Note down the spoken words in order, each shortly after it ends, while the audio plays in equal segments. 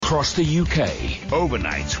across the UK.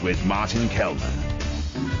 Overnight with Martin Kelner.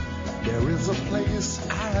 There is a place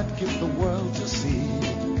I'd give the world to see,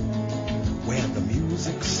 where the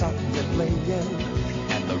music's softly playing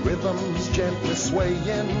and the rhythm's gently swaying.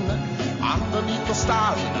 Underneath the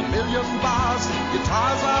stars in a million bars,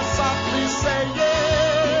 guitars are softly saying,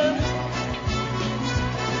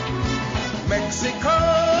 Mexico,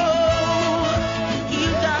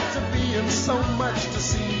 you got to be in so much to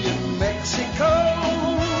see in Mexico.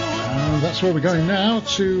 And that's where we're going now,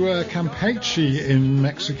 to Campeche in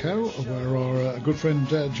Mexico, where our good friend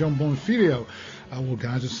John Bonfiglio will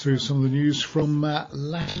guide us through some of the news from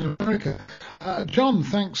Latin America. John,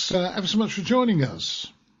 thanks ever so much for joining us.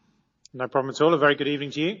 No problem at all. A very good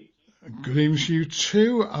evening to you. Good evening to you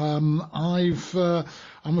too. I'm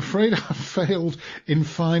afraid I've failed in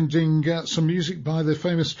finding some music by the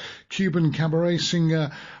famous Cuban cabaret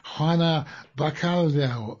singer Juana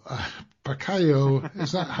Bacallao. Bacallao,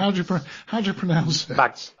 is that how do you pronounce it?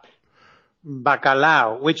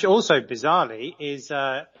 Bacalao, which also bizarrely is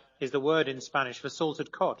the word in Spanish for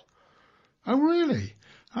salted cod. Oh really?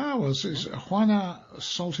 Oh, well, it's Juana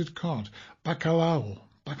salted cod, bacalao.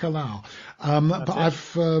 But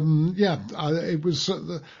I've it was at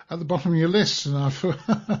the bottom of your list, and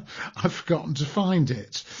I've forgotten to find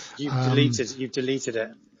it. You've deleted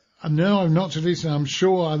it. No, I'm not deleting it. I'm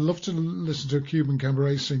sure I'd love to listen to a Cuban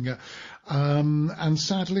cabaret singer, and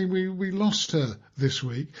sadly we lost her this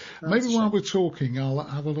week. Maybe while we're talking, I'll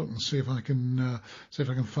have a look and see if I can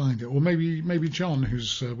find it, or maybe John,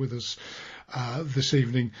 who's with us this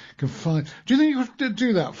evening, can find. Do you think you could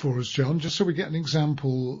do that for us, John, just so we get an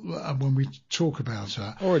example when we talk about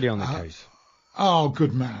her? Already on the case. Oh,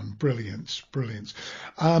 good man. Brilliant.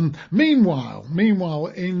 Meanwhile,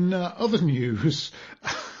 in other news,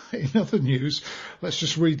 let's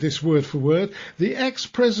just read this word for word. The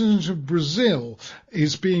ex-president of Brazil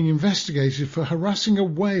is being investigated for harassing a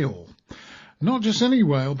whale. Not just any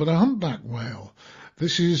whale, but a humpback whale.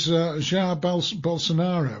 This is Jaír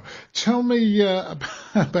Bolsonaro. Tell me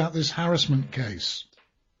about this harassment case.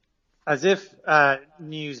 As if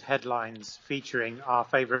news headlines featuring our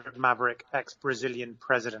favourite maverick ex-Brazilian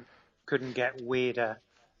president couldn't get weirder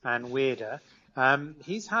and weirder.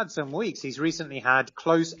 He's had some weeks. He's recently had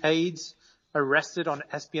close aides arrested on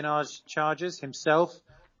espionage charges, himself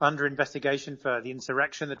under investigation for the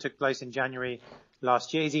insurrection that took place in January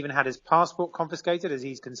last year. He's even had his passport confiscated, as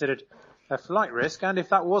he's considered a flight risk. And if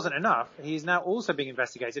that wasn't enough, he's now also being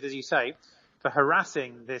investigated, as you say, for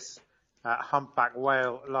harassing this humpback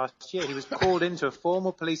whale last year. He was called into a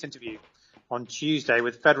formal police interview on Tuesday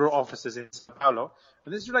with federal officers in Sao Paulo.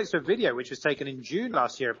 And this relates to a video which was taken in June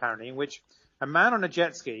last year, apparently, in which a man on a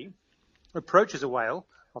jet ski approaches a whale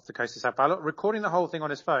off the coast of Sao Paulo, recording the whole thing on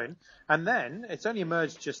his phone. And then it's only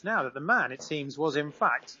emerged just now that the man, it seems, was in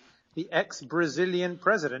fact the ex-Brazilian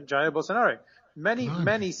president, Jaír Bolsonaro.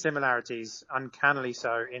 Many similarities, uncannily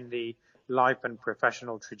so, in the life and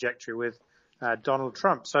professional trajectory with Donald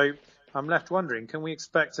Trump. So I'm left wondering, can we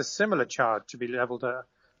expect a similar charge to be levelled at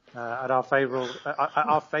our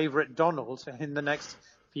favourite Donald in the next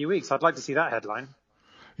few weeks? I'd like to see that headline.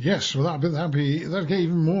 Yes, well, that'd get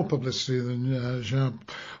even more publicity than Jaír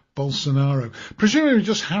Bolsonaro. Presumably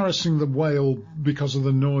just harassing the whale because of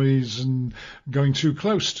the noise and going too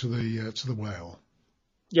close to the whale.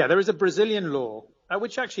 Yeah, there is a Brazilian law,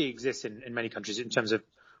 which actually exists in many countries in terms of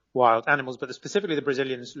wild animals, but specifically the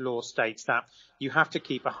Brazilian law states that you have to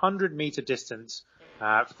keep 100-meter distance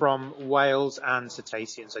from whales and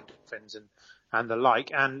cetaceans, so dolphins and the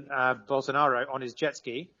like. And Bolsonaro, on his jet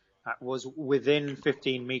ski, was within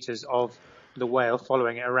 15 meters of the whale,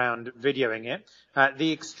 following it around, videoing it.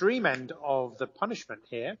 The extreme end of the punishment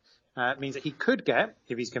here means that he could get,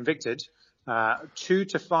 if he's convicted, 2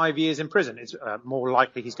 to 5 years in prison. It's more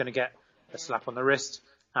likely he's going to get a slap on the wrist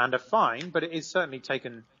and a fine, but it is certainly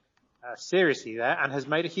taken seriously there and has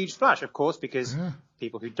made a huge splash, of course, because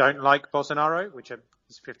people who don't like Bolsonaro, which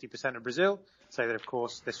is 50% of Brazil, say that, of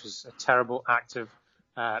course, this was a terrible act of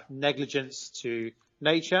negligence to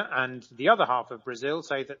nature, and the other half of Brazil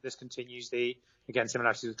say that this continues again,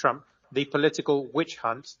 similarities with Trump, the political witch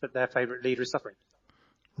hunt that their favourite leader is suffering.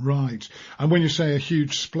 Right. And when you say a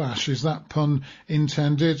huge splash, is that pun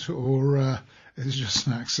intended, or is it just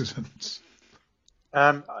an accident?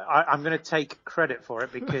 I'm going to take credit for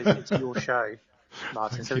it because it's your show,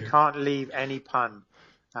 Martin, so we can't leave any pun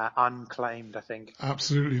unclaimed, I think.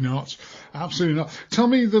 Absolutely not. Tell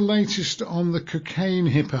me the latest on the cocaine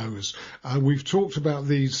hippos. We've talked about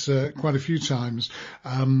these quite a few times.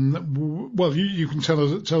 Well, you can tell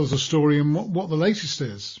us the story and what the latest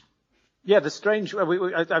is. Yeah, the strange.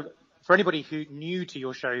 For anybody who new to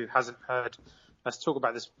your show who hasn't heard let's talk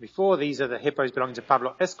about this before. These are the hippos belonging to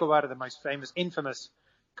Pablo Escobar, the most infamous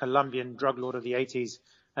Colombian drug lord of the 80s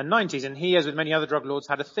and 90s. And he, as with many other drug lords,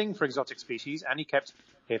 had a thing for exotic species, and he kept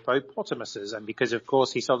hippopotamuses. And because, of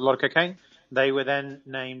course, he sold a lot of cocaine, they were then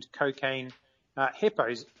named cocaine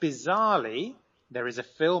hippos. Bizarrely, there is a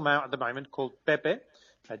film out at the moment called Pepe,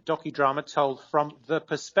 a docudrama told from the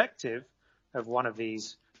perspective of one of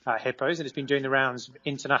these hippos, and it's been doing the rounds of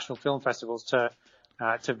international film festivals to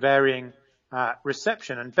varying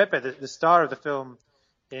reception. And Pepe, the star of the film,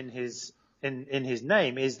 in his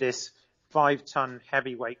name, is this 5-ton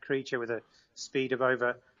heavyweight creature with a speed of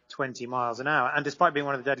over 20 miles an hour. And despite being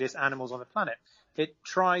one of the deadliest animals on the planet, it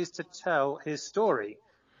tries to tell his story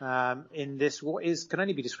in this what can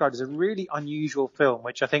only be described as a really unusual film,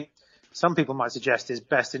 which I think some people might suggest is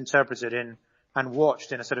best interpreted in and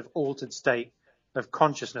watched in a sort of altered state of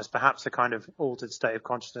consciousness, perhaps the kind of altered state of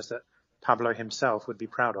consciousness that Pablo himself would be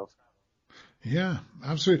proud of. Yeah,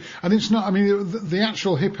 absolutely. And it's not, I mean, the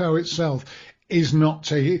actual hippo itself is not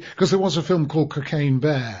taking, because there was a film called Cocaine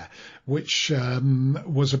Bear, which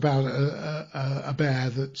was about a bear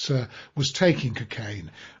that was taking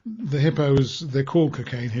cocaine. The hippos, they're called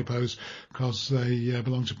cocaine hippos because they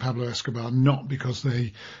belong to Pablo Escobar, not because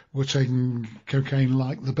they were taking cocaine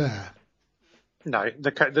like the bear. No,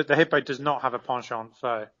 the hippo does not have a penchant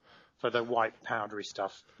for the white powdery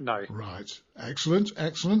stuff. No. Right. Excellent.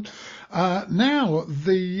 Now,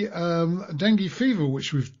 the dengue fever,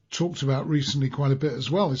 which we've talked about recently quite a bit as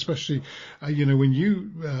well, especially, when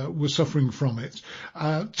you were suffering from it.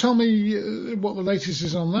 Tell me what the latest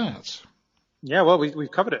is on that. Yeah, well,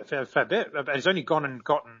 we've covered it a fair bit. It's only gone and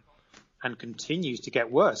gotten and continues to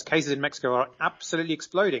get worse. Cases in Mexico are absolutely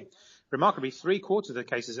exploding. Remarkably, 3/4 of the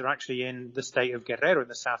cases are actually in the state of Guerrero in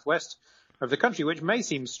the southwest of the country, which may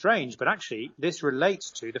seem strange, but actually this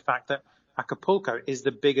relates to the fact that Acapulco is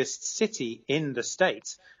the biggest city in the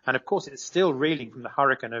state. And of course, it's still reeling from the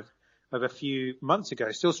hurricane of a few months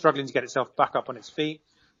ago, still struggling to get itself back up on its feet.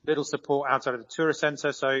 Little support outside of the tourist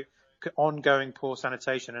center, so ongoing poor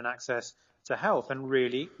sanitation and access to health, and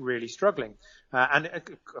really, really struggling. And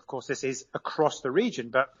of course, this is across the region.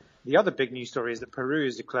 But the other big news story is that Peru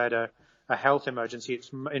has declared a health emergency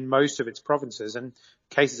in most of its provinces, and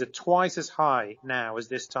cases are twice as high now as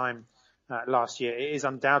this time last year. It is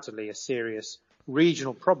undoubtedly a serious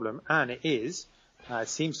regional problem, and it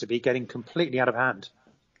seems to be getting completely out of hand.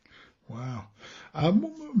 Wow.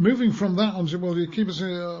 Moving from that on, well, you keep us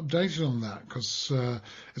updated on that, because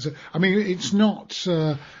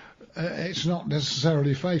it's not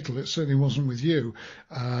necessarily fatal. It certainly wasn't with you.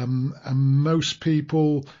 And most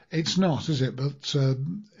people, it's not, is it? But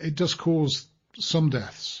it does cause some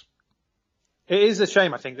deaths. It is a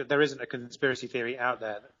shame, I think, that there isn't a conspiracy theory out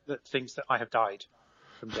there that thinks that I have died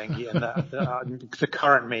from dengue and that the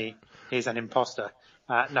current me is an imposter.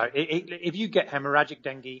 No, if you get hemorrhagic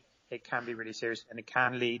dengue, it can be really serious and it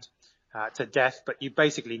can lead to death, but you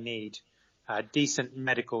basically need decent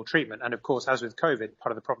medical treatment. And of course, as with COVID,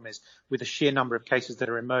 part of the problem is with the sheer number of cases that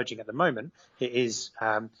are emerging at the moment, it is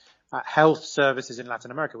health services in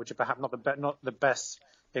Latin America, which are perhaps not the best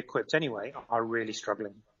equipped anyway, are really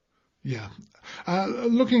struggling. Yeah.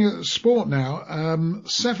 Looking at sport now,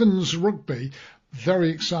 Sevens rugby, very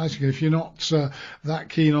exciting. If you're not that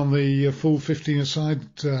keen on the full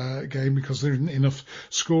 15-a-side game because there isn't enough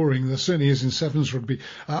scoring, there certainly is in Sevens rugby.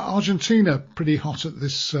 Argentina pretty hot at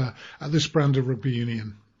this brand of rugby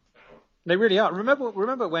union. They really are.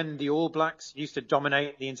 Remember when the All Blacks used to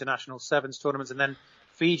dominate the international Sevens tournaments, and then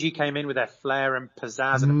Fiji came in with their flair and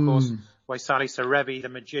pizzazz, and of course Waisali Sarevi, the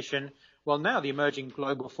magician. Well, now the emerging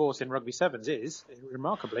global force in rugby sevens is,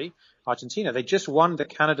 remarkably, Argentina. They just won the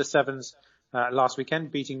Canada Sevens last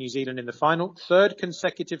weekend, beating New Zealand in the final. Third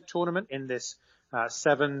consecutive tournament in this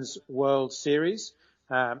Sevens World Series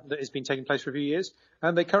that has been taking place for a few years.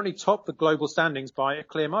 And they currently top the global standings by a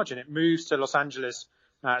clear margin. It moves to Los Angeles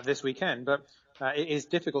this weekend, but it is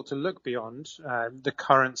difficult to look beyond the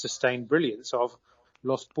current sustained brilliance of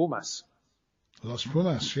Los Pumas. Los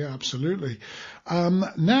Pumas, yeah, absolutely.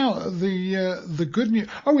 Now, the good news.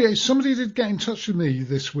 Oh, yeah, somebody did get in touch with me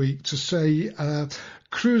this week to say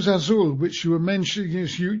Cruz Azul, which you were mentioning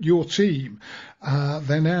is your team.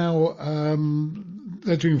 They're now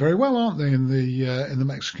they're doing very well, aren't they, in the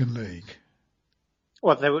Mexican League?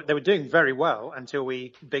 Well, they were doing very well until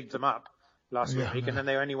we bigged them up last week, and then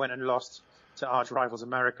they only went and lost to arch rivals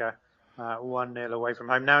America 1-0 away from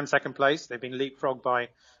home. Now in second place, they've been leapfrogged by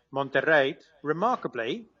Monterrey.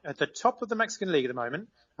 Remarkably, at the top of the Mexican League at the moment,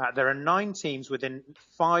 there are 9 teams within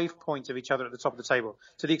 5 points of each other at the top of the table.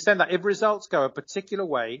 To the extent that if results go a particular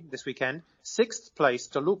way this weekend, 6th place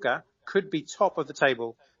Toluca could be top of the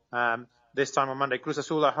table this time on Monday. Cruz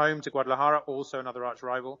Azul are home to Guadalajara, also another arch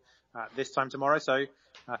rival, this time tomorrow. So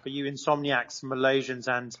for you insomniacs, Malaysians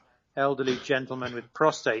and elderly gentlemen with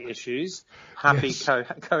prostate issues, happy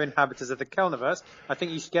co-inhabitants of the Kelnerverse, I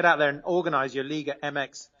think you should get out there and organise your Liga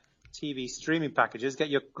MX TV streaming packages, get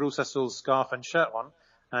your Cruz Azul scarf and shirt on,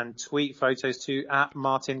 and tweet photos to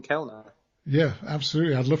 @Martin Kelner. Yeah,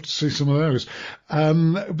 absolutely. I'd love to see some of those.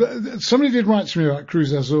 But somebody did write to me about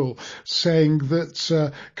Cruz Azul, saying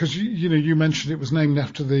that because you mentioned it was named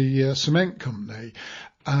after the cement company,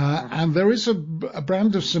 and there is a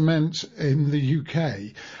brand of cement in the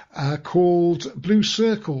UK called Blue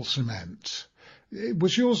Circle Cement.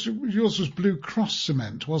 Yours was Blue Cross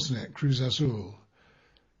Cement, wasn't it, Cruz Azul?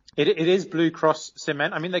 It is Blue Cross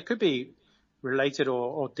Cement. I mean, they could be related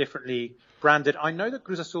or differently branded. I know that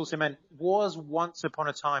Cruz Azul Cement was once upon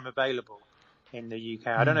a time available in the UK.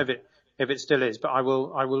 I don't know if it still is, but I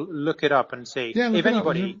will look it up and see if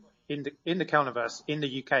anybody in the Kelnerverse in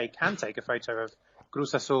the UK can take a photo of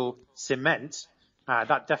Cruz Azul Cement.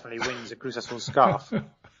 That definitely wins a Cruz Azul scarf.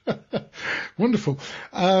 Wonderful.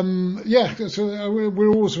 So we're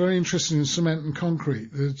always very interested in cement and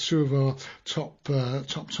concrete, the two of our top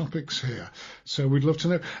topics here. So we'd love to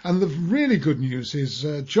know. And the really good news is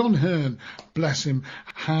John Hearn, bless him,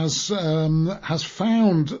 has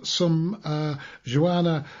found some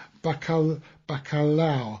Juana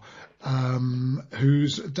Bacallao,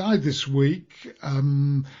 who's died this week.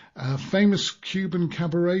 A famous Cuban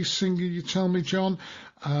cabaret singer, you tell me, John.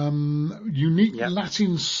 Unique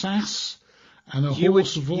Latin sass and a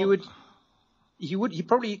hoarse voice. You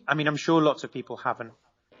probably, I mean, I'm sure lots of people haven't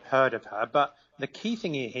heard of her, but the key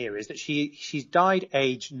thing here is that she's died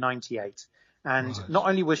aged 98. And not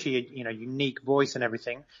only was she a unique voice and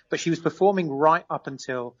everything, but she was performing right up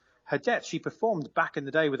until her death. She performed back in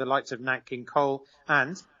the day with the likes of Nat King Cole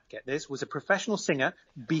and, get this, was a professional singer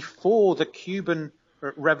before the Cuban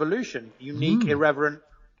Revolution. Unique, irreverent,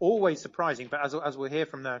 always surprising, but as we'll hear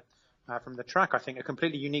from the track, I think a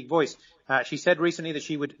completely unique voice. She said recently that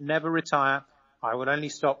she would never retire. I will only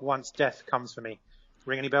stop once death comes for me.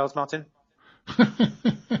 Ring any bells, Martin?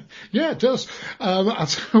 Yeah, it does. I'll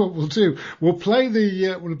tell you what we'll do. We'll play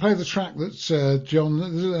the track that John,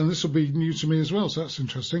 and this will be new to me as well, so that's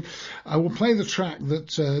interesting. We'll play the track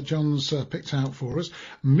that John's picked out for us.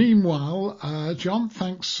 Meanwhile, John,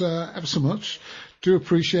 thanks ever so much. Do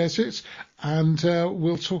appreciate it, and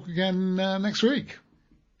we'll talk again next week.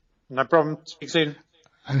 No problem. Speak soon.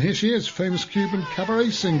 And here she is, famous Cuban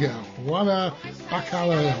cabaret singer, Juana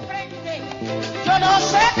Bacallao. Yo no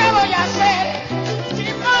sé qué voy a hacer,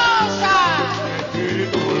 chismosa,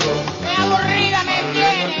 me aburrida me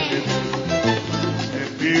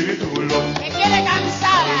tiene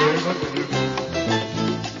cansada.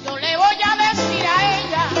 Yo le voy a decir a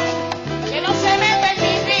ella que no se mete en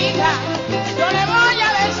mi vida. Yo le voy a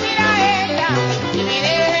decir a ella que me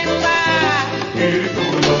deje en paz.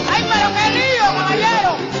 Ay, pero qué lío,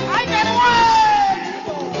 caballero. Ay, me muero.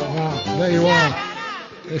 Wow, there you are.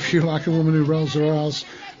 If you like a woman who rolls her R's,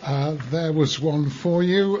 there was one for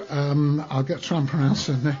you. I'll try and pronounce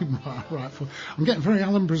her name right. I'm getting very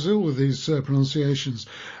Alan Brazil with these pronunciations.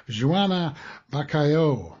 Juana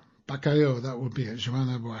Bacallao. Bacallao, that would be it,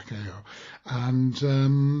 Juana Bacallao.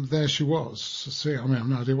 And there she was. See, I mean, I have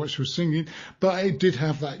no idea what she was singing, but it did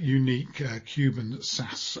have that unique Cuban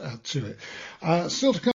sass to it. Still to come.